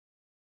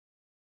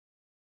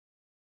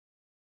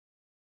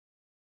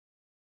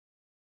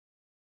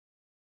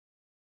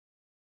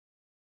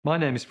My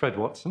name is Fred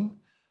Watson.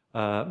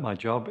 My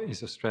job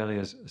is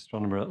Australia's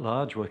astronomer at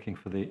large, working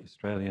for the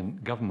Australian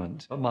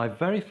government. But my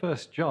very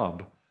first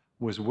job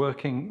was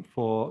working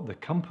for the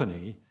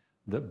company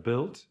that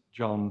built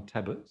John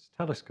Tebbutt's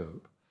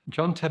telescope.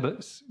 John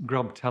Tebbutt's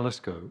Grubb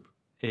telescope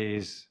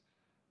is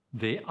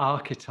the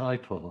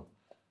archetypal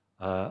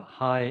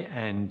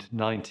high-end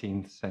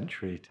 19th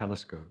century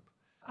telescope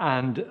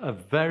and a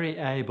very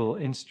able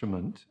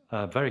instrument,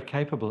 a very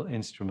capable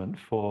instrument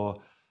for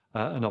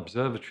an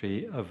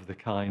observatory of the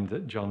kind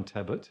that John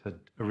Tebbutt had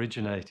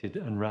originated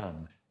and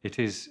ran. It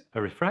is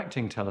a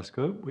refracting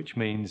telescope, which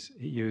means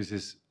it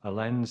uses a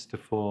lens to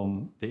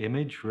form the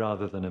image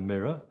rather than a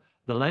mirror.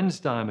 The lens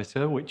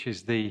diameter, which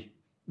is the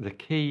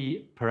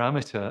key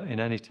parameter in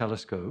any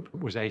telescope,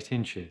 was 8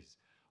 inches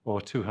or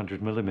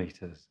 200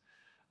 millimeters.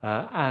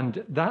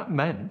 And that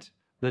meant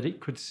that it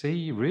could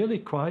see really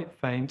quite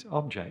faint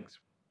objects.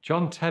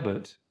 John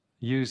Tebbutt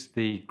used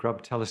the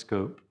Grubb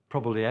telescope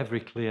probably every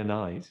clear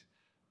night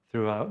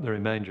throughout the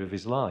remainder of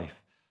his life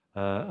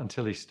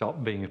until he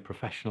stopped being a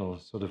professional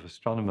sort of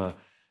astronomer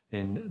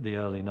in the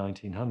early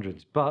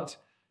 1900s. But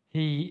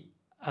he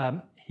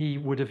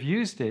would have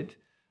used it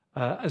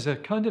as a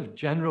kind of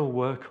general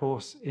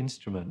workhorse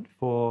instrument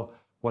for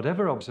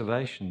whatever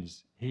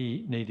observations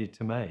he needed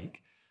to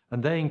make.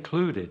 And they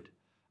included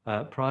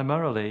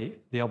primarily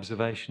the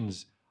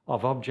observations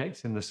of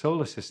objects in the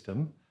solar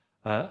system,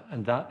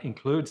 and that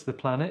includes the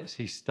planets.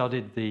 He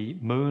studied the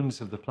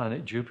moons of the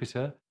planet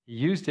Jupiter. He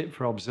used it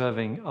for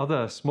observing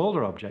other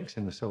smaller objects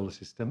in the solar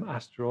system,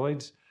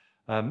 asteroids,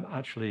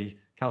 actually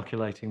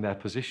calculating their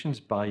positions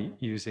by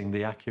using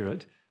the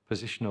accurate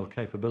positional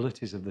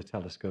capabilities of the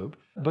telescope.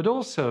 But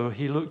also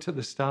he looked at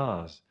the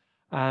stars,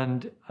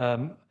 and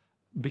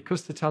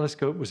because the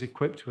telescope was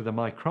equipped with a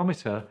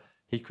micrometer,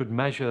 he could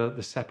measure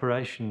the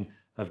separation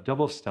of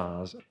double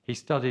stars. He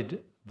studied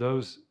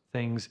those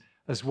things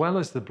as well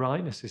as the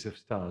brightnesses of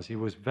stars. He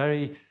was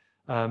very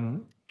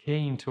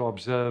keen to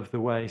observe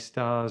the way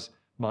stars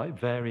might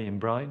vary in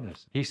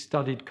brightness. He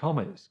studied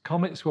comets.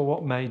 Comets were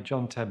what made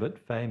John Tebbutt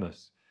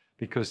famous,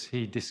 because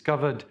he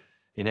discovered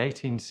in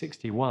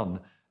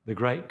 1861 the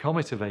Great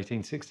Comet of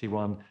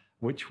 1861,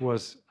 which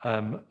was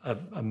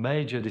a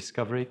major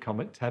discovery,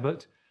 Comet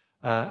Tebbutt,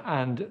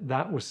 and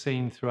that was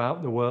seen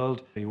throughout the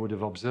world. He would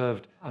have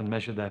observed and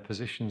measured their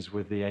positions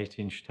with the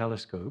 8-inch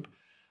telescope.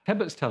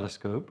 Tebbutt's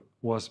telescope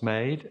was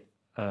made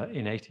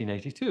in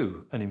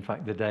 1882, and in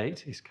fact the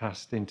date is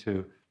cast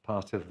into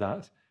part of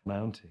that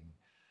mounting.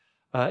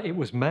 It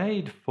was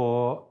made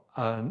for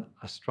an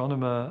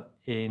astronomer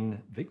in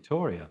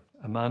Victoria,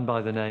 a man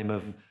by the name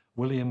of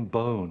William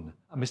Bone.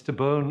 Mr.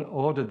 Bone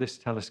ordered this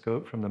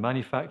telescope from the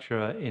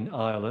manufacturer in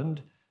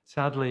Ireland.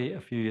 Sadly,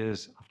 a few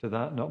years after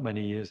that, not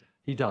many years,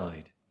 he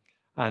died.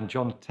 And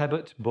John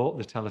Tebbutt bought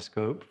the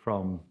telescope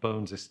from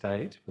Bone's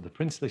estate for the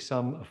princely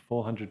sum of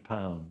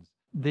 £400.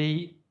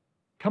 The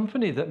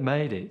company that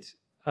made it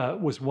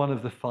was one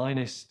of the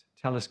finest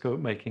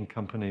telescope-making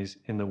companies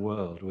in the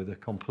world, with a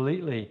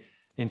completely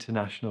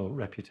international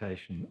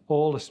reputation.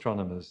 All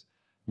astronomers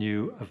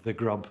knew of the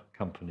Grubb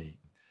company.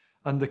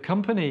 And the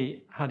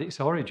company had its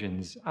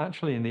origins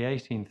actually in the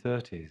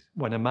 1830s,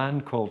 when a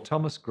man called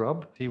Thomas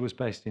Grubb, he was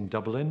based in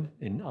Dublin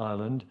in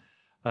Ireland,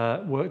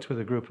 worked with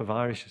a group of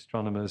Irish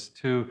astronomers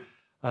to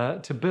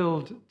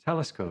build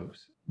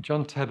telescopes.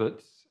 John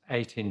Tebbutt's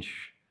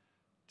 8-inch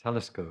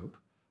telescope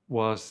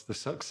was the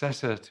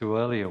successor to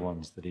earlier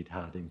ones that he'd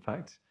had. In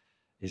fact,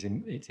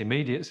 its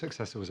immediate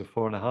successor was a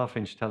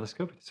 4.5-inch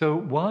telescope. So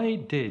why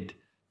did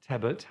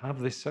Tebbutt have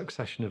this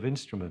succession of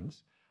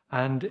instruments?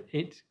 And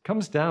it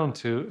comes down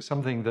to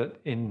something that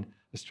in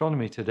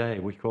astronomy today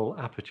we call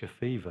aperture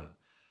fever.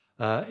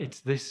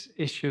 It's this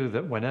issue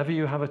that whenever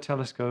you have a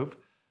telescope,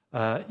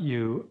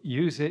 you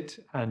use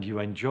it and you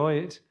enjoy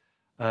it,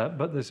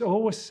 but there's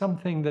always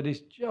something that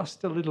is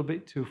just a little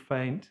bit too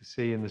faint to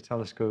see in the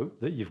telescope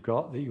that you've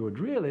got that you would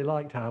really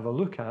like to have a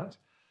look at.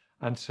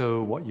 And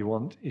so what you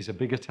want is a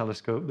bigger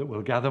telescope that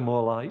will gather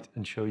more light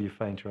and show you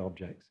fainter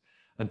objects.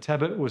 And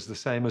Tebbutt was the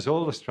same as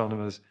all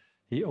astronomers.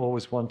 He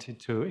always wanted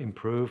to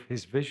improve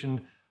his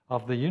vision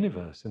of the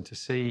universe and to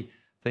see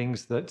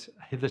things that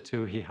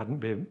hitherto he hadn't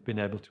been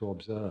able to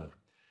observe.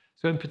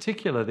 So in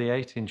particular, the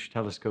 8-inch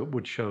telescope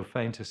would show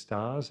fainter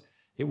stars.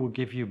 It will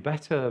give you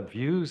better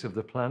views of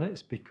the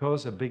planets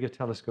because a bigger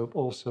telescope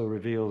also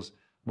reveals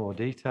more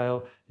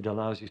detail. It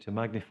allows you to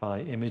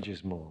magnify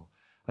images more.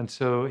 And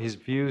so his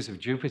views of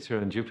Jupiter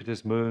and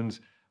Jupiter's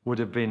moons would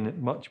have been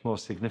much more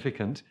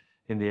significant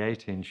in the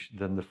 8-inch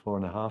than the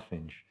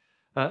 4.5-inch.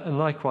 And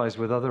likewise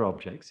with other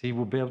objects, he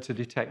will be able to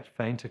detect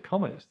fainter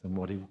comets than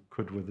what he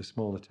could with a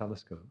smaller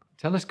telescope.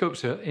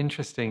 Telescopes are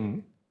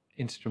interesting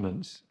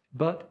instruments,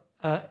 but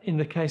in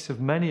the case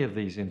of many of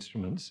these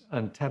instruments,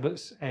 and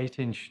Tebbutt's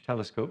 8-inch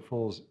telescope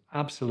falls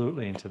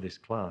absolutely into this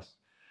class,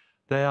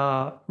 they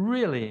are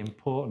really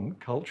important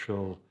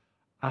cultural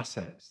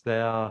assets.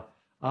 They are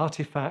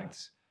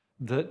artifacts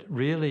that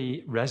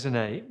really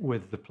resonate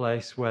with the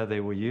place where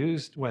they were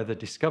used, where the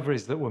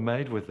discoveries that were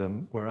made with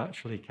them were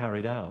actually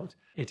carried out.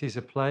 It is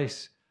a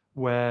place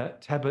where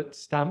Tebbutt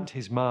stamped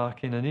his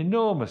mark in an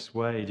enormous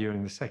way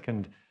during the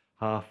second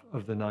half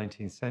of the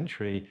 19th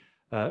century,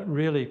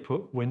 really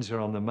put Windsor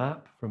on the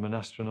map from an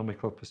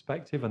astronomical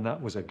perspective, and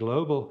that was a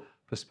global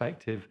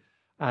perspective.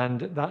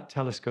 And that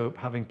telescope,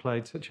 having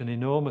played such an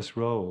enormous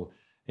role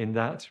in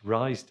that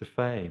rise to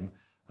fame,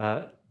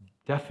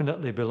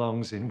 definitely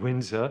belongs in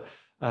Windsor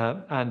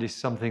and is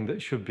something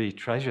that should be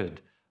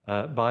treasured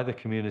by the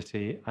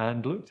community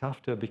and looked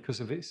after because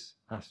of its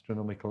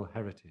astronomical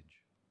heritage.